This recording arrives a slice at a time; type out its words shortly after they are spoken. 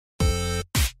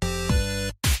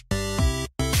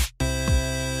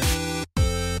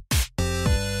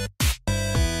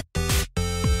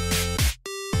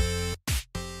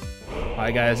Hi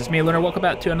guys, it's me Lunar, welcome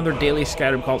back to another daily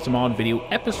Skyrim console mod video,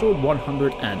 episode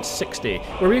 160,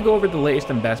 where we go over the latest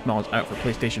and best mods out for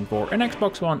PlayStation 4 and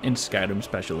Xbox One in Skyrim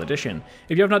Special Edition.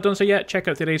 If you have not done so yet, check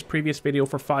out today's previous video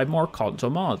for 5 more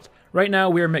console mods. Right now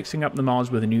we are mixing up the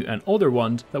mods with the new and older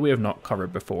ones that we have not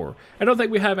covered before. I don't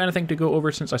think we have anything to go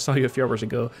over since I saw you a few hours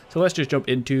ago, so let's just jump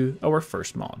into our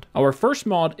first mod. Our first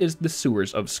mod is the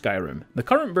Sewers of Skyrim. The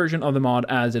current version of the mod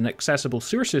adds an accessible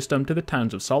sewer system to the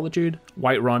towns of Solitude,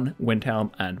 Whiterun,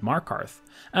 Windhelm and Markarth,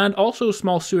 and also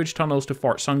small sewage tunnels to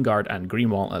Fort Sungard and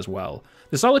Greenwall as well.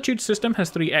 The Solitude system has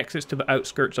 3 exits to the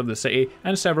outskirts of the city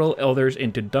and several others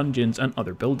into dungeons and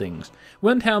other buildings.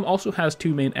 Windhelm also has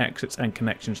 2 main exits and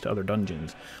connections to other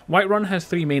dungeons. Whiterun has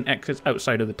 3 main exits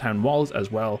outside of the town walls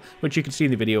as well, which you can see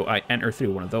in the video. I enter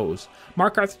through one of those.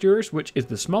 Markarth Sewers, which is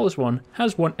the smallest one,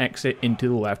 has 1 exit into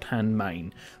the left hand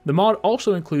mine. The mod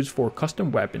also includes 4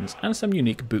 custom weapons and some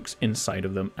unique books inside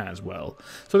of them as well.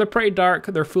 So they're pretty dark,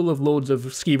 they're full of loads of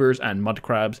skeevers and mud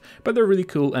crabs, but they're really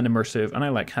cool and immersive and I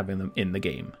like having them in the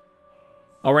game.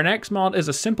 Our next mod is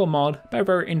a simple mod, but a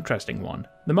very interesting one.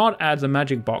 The mod adds a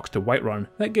magic box to Whiterun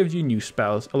that gives you new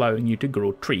spells, allowing you to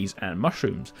grow trees and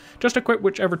mushrooms. Just equip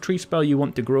whichever tree spell you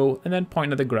want to grow and then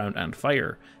point at the ground and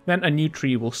fire. Then a new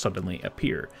tree will suddenly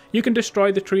appear. You can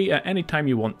destroy the tree at any time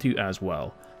you want to as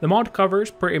well. The mod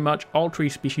covers pretty much all tree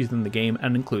species in the game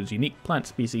and includes unique plant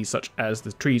species such as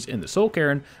the trees in the Soul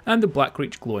Cairn and the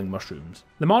Blackreach glowing mushrooms.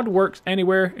 The mod works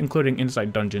anywhere, including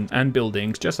inside dungeons and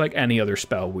buildings, just like any other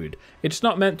spell would. It's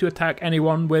not meant to attack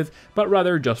anyone with, but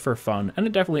rather just for fun, and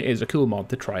it definitely is a cool mod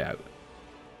to try out.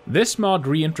 This mod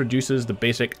reintroduces the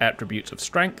basic attributes of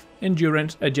strength,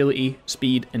 endurance, agility,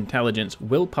 speed, intelligence,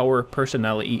 willpower,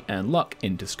 personality, and luck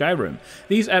into Skyrim.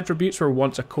 These attributes were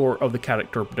once a core of the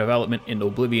character development in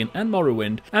Oblivion and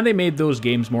Morrowind, and they made those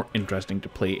games more interesting to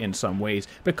play in some ways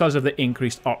because of the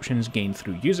increased options gained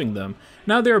through using them.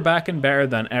 Now they are back and better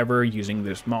than ever using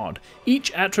this mod.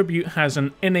 Each attribute has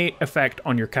an innate effect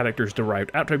on your character's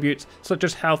derived attributes, such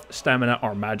as health, stamina,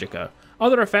 or magicka.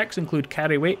 Other effects include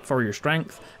carry weight for your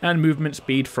strength, and movement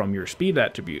speed from your speed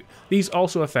attribute. These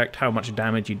also affect how much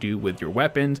damage you do with your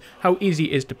weapons, how easy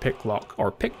it is to pick lock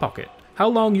or pickpocket, how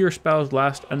long your spells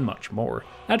last, and much more.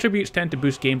 Attributes tend to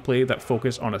boost gameplay that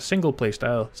focus on a single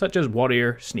playstyle, such as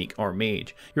warrior, sneak, or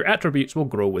mage. Your attributes will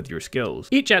grow with your skills.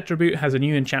 Each attribute has a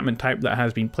new enchantment type that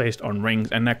has been placed on rings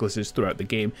and necklaces throughout the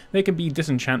game. They can be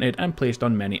disenchanted and placed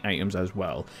on many items as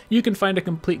well. You can find a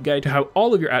complete guide to how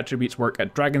all of your attributes work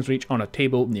at Dragon's Reach on a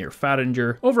table near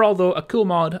Faringer. Overall though, a cool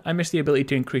mod. I miss the ability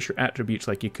to increase your attributes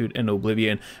like you could in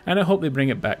Oblivion, and I hope they bring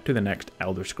it back to the next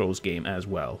Elder Scrolls game as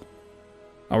well.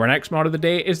 Our next mod of the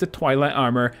day is the Twilight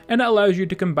Armor, and it allows you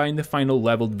to combine the final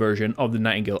leveled version of the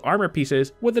Nightingale armor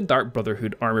pieces with the Dark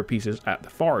Brotherhood armor pieces at the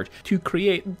Forge to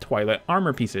create the Twilight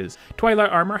Armor pieces. Twilight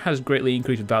Armor has greatly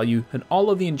increased value and all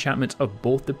of the enchantments of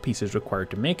both the pieces required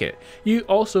to make it. You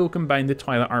also combine the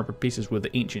Twilight Armor pieces with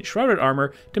the Ancient Shrouded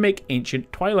Armor to make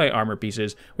Ancient Twilight Armor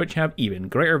pieces, which have even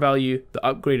greater value, the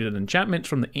upgraded enchantments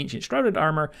from the Ancient Shrouded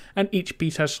Armor, and each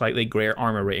piece has slightly greater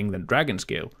armor rating than Dragon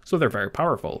Scale, so they're very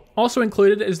powerful. Also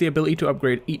included is the ability to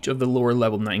upgrade each of the lower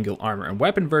level Nightingale armor and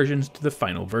weapon versions to the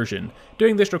final version.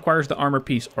 Doing this requires the armor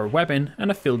piece or weapon and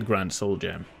a filled Grand Soul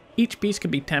Gem. Each piece can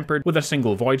be tempered with a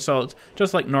single Void Salt,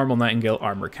 just like normal Nightingale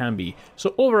armor can be.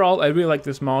 So overall, I really like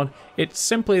this mod. It's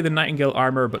simply the Nightingale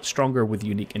armor but stronger with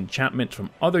unique enchantments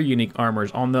from other unique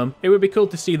armors on them. It would be cool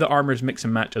to see the armors mix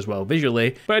and match as well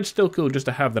visually, but it's still cool just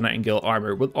to have the Nightingale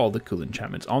armor with all the cool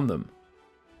enchantments on them.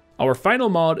 Our final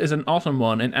mod is an awesome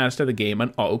one and adds to the game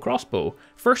an auto crossbow.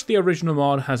 First, the original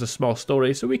mod has a small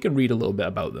story so we can read a little bit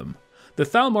about them. The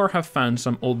Thalmor have found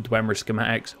some old Dwemer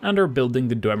schematics and are building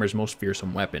the Dwemer's most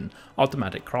fearsome weapon,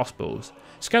 automatic crossbows.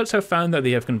 Scouts have found that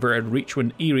they have converted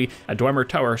Reachwind Eyrie, a Dwemer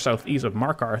tower southeast of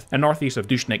Markarth and northeast of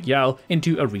Dushnik Yal,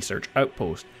 into a research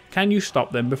outpost. Can you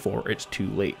stop them before it's too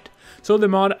late? So the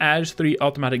mod adds 3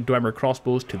 automatic Dwemer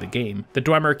crossbows to the game. The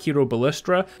Dwemer Kiro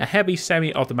Ballistra, a heavy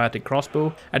semi-automatic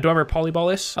crossbow, a Dwemer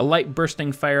Polybolus, a light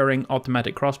bursting firing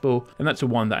automatic crossbow, and that's the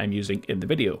one that I'm using in the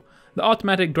video. The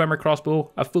automatic Dwemer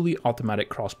crossbow, a fully automatic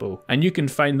crossbow, and you can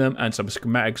find them and some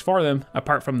schematics for them,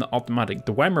 apart from the automatic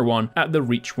Dwemer one, at the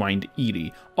Reachwind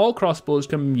Eyrie. All crossbows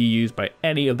can be used by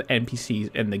any of the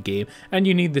NPCs in the game, and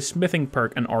you need the smithing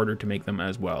perk in order to make them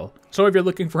as well. So if you're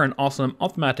looking for an awesome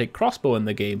automatic crossbow in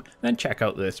the game, then check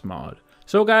out this mod.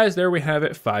 So guys, there we have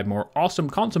it, 5 more awesome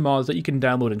console mods that you can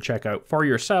download and check out for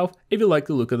yourself if you like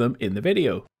the look of them in the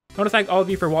video. I want to thank all of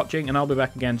you for watching, and I'll be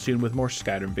back again soon with more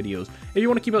Skyrim videos. If you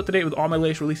want to keep up to date with all my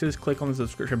latest releases, click on the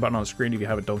subscription button on the screen if you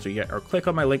haven't done so yet, or click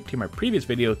on my link to my previous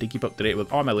video to keep up to date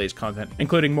with all my latest content,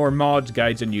 including more mods,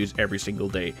 guides, and news every single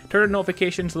day. Turn on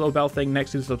notifications, the little bell thing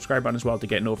next to the subscribe button as well to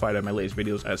get notified of my latest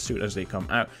videos as soon as they come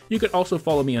out. You can also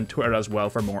follow me on Twitter as well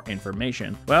for more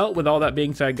information. Well, with all that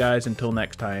being said guys, until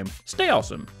next time, stay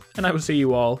awesome, and I will see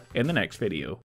you all in the next video.